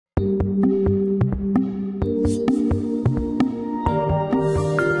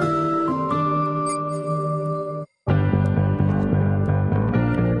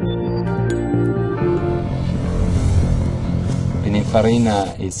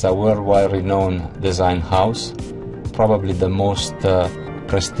Pininfarina is a worldwide renowned design house, probably the most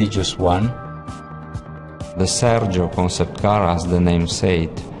prestigious one. The Sergio concept car, as the name said,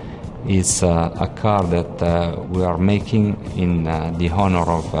 is a car that we are making in the honor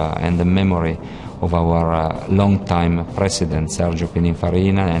of and the memory of our long-time president, Sergio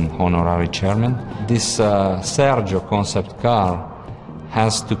Pininfarina, and honorary chairman. This Sergio concept car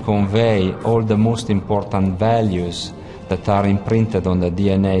has to convey all the most important values that are imprinted on the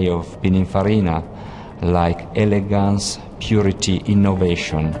DNA of Pininfarina, like elegance, purity,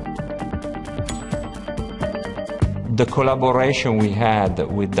 innovation. The collaboration we had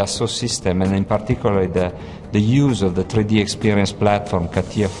with Dassault System, and in particular the use of the 3D experience platform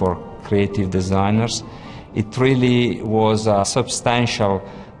CATIA for creative designers, it really was a substantial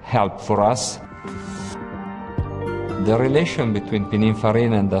help for us. The relation between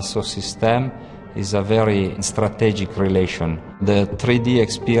Pininfarina and Dassault System is a very strategic relation. The 3D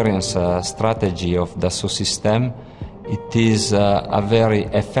experience strategy of Dassault System, it is a very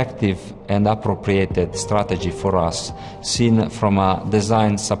effective and appropriated strategy for us, seen from a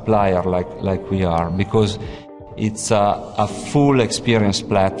design supplier like we are, because it's a full experience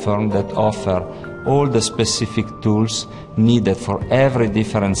platform that offers all the specific tools needed for every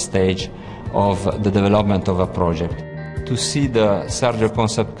different stage of the development of a project. To see the Sergio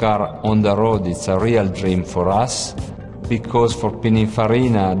concept car on the road, it's a real dream for us, because for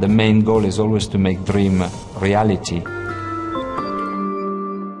Pininfarina the main goal is always to make dream reality.